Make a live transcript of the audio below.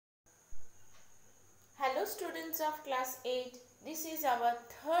Hello students of class 8, this is our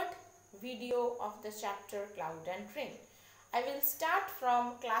third video of the chapter Cloud and Rain. I will start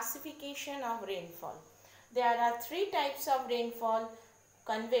from classification of rainfall. There are three types of rainfall: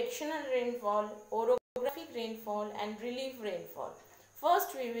 convectional rainfall, orographic rainfall and relief rainfall.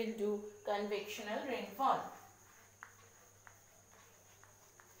 First we will do convectional rainfall.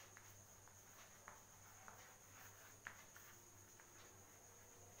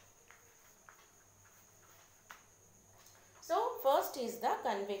 So first is the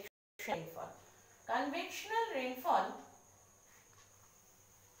convectional rainfall. Convectional rainfall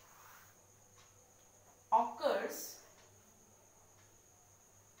occurs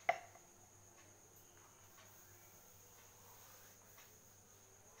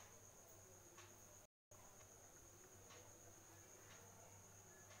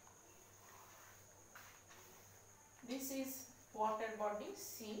this is water body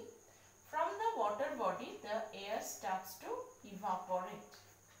C. From the water body, the air starts to evaporate,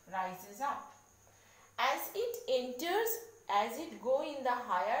 rises up. As it enters, as it go in the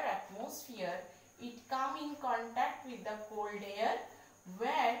higher atmosphere, it come in contact with the cold air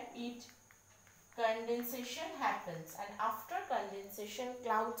where it condensation happens, and after condensation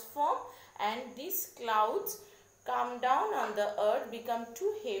clouds form, and these clouds come down on the earth, become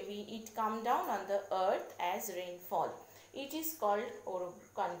too heavy, it come down on the earth as rainfall. It is called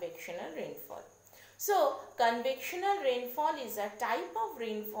convectional rainfall. So, convectional rainfall is a type of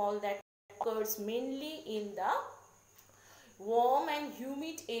rainfall that occurs mainly in the warm and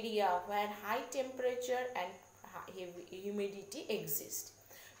humid area where high temperature and humidity exist.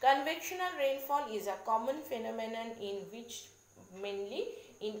 Convectional rainfall is a common phenomenon in which mainly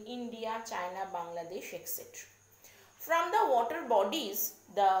in India, China, Bangladesh, etc. From the water bodies,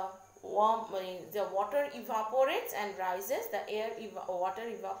 the water evaporates and rises, water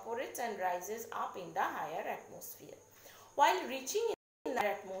evaporates and rises up in the higher atmosphere. While reaching in the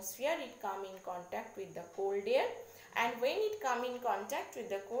atmosphere, it come in contact with the cold air, and when it come in contact with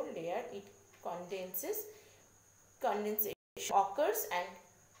the cold air, it condensation occurs and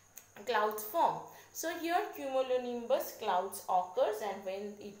clouds form. So here cumulonimbus clouds occurs, and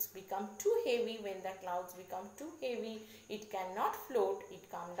when it's become too heavy, when the clouds become too heavy, it cannot float, it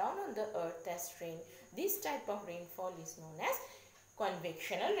come down on the earth as rain. This type of rainfall is known as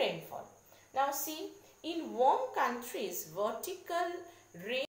convectional rainfall. Now see, in warm countries, vertical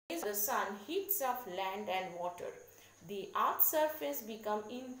rays of the sun heats up land and water. The earth's surface become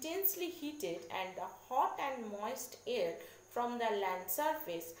intensely heated, and the hot and moist air from the land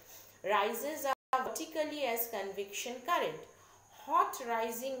surface rises up vertically as convection current. Hot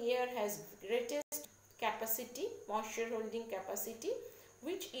rising air has greatest capacity, moisture holding capacity,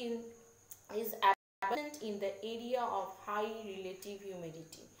 which is abundant in the area of high relative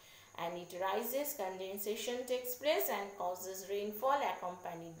humidity, and it rises, condensation takes place and causes rainfall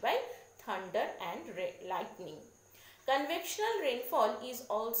accompanied by thunder and lightning. Convectional rainfall is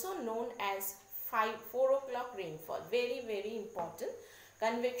also known as 4 o'clock rainfall. Very, very important.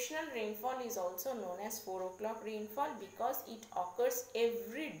 Convectional rainfall is also known as 4 o'clock rainfall because it occurs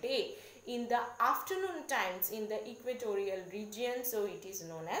every day in the afternoon times in the equatorial region. So it is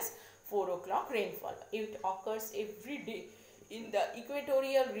known as 4 o'clock rainfall. It occurs every day in the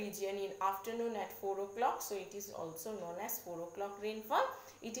equatorial region in afternoon at 4 o'clock. So it is also known as 4 o'clock rainfall.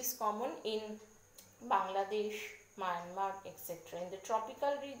 It is common in Bangladesh, Myanmar, etc. In the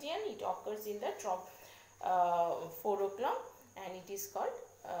tropical region, it occurs in the 4 o'clock, and it is called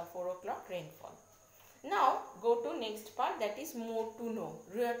 4 o'clock rainfall. Now go to next part, that is more to know.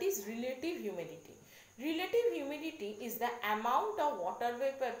 That is relative humidity. Relative humidity is the amount of water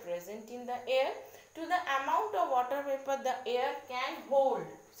vapor present in the air to the amount of water vapor the air can hold.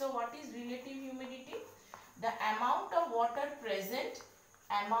 So what is relative humidity? The amount of water present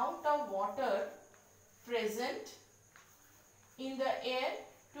in the air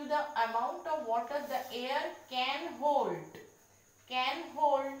to the amount of water the air can hold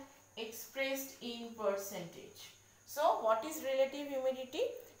expressed in percentage. So what is relative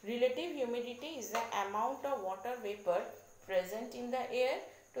humidity? Relative humidity is the amount of water vapor present in the air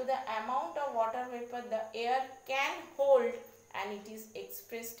to the amount of water vapor the air can hold, and it is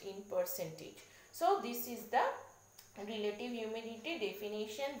expressed in percentage. So this is the relative humidity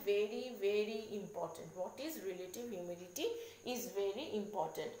definition. Very, very important. What is relative humidity is very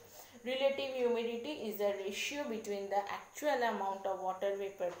important. Relative humidity is a ratio between the actual amount of water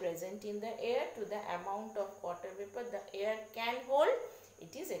vapor present in the air to the amount of water vapor the air can hold.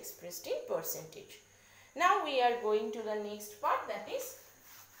 It is expressed in percentage. Now we are going to the next part, that is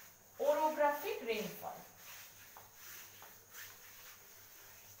orographic rainfall.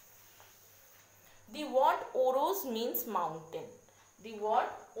 The word oros means mountain. The word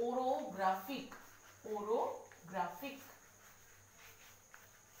orographic. Orographic.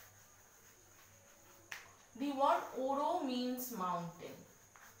 The word oro means mountain.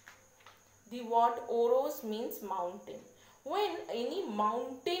 The word oros means mountain. When any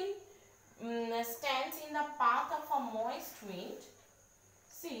mountain stands in the path of a moist wind,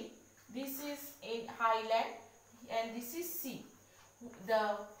 see, this is in highland and this is sea.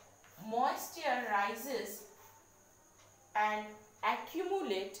 The moisture rises and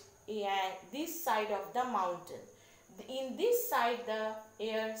accumulate this side of the mountain. In this side, the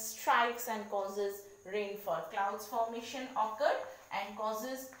air strikes and causes rainfall. Clouds formation occur and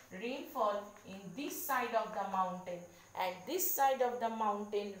causes rainfall in this side of the mountain, and this side of the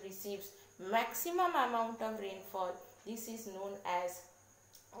mountain receives maximum amount of rainfall. This is known as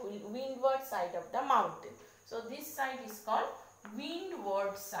windward side of the mountain. So this side is called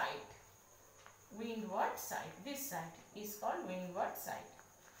windward side. Windward side. This side is called windward side.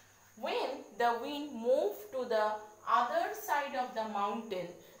 When the wind moves to the other side of the mountain,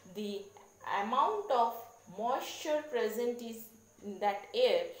 the amount of moisture present in that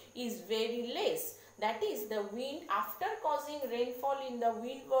air is very less. That is, the wind, after causing rainfall in the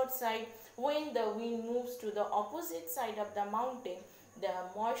windward side, when the wind moves to the opposite side of the mountain, the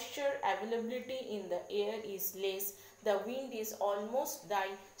moisture availability in the air is less. The wind is almost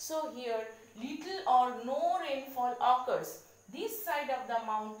die. So here little or no rainfall occurs. This side of the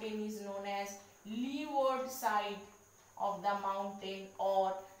mountain is known as leeward side of the mountain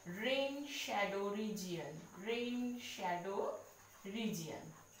or rain shadow region. Rain shadow region.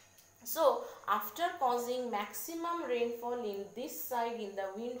 So after causing maximum rainfall in this side, in the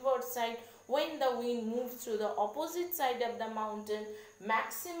windward side, when the wind moves to the opposite side of the mountain,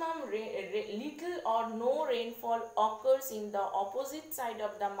 maximum little or no rainfall occurs in the opposite side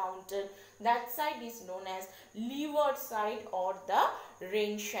of the mountain. That side is known as leeward side or the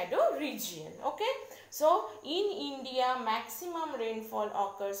rain shadow region. Okay. So in India, maximum rainfall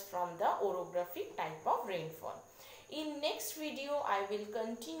occurs from the orographic type of rainfall. In next video, I will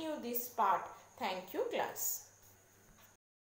continue this part. Thank you, class.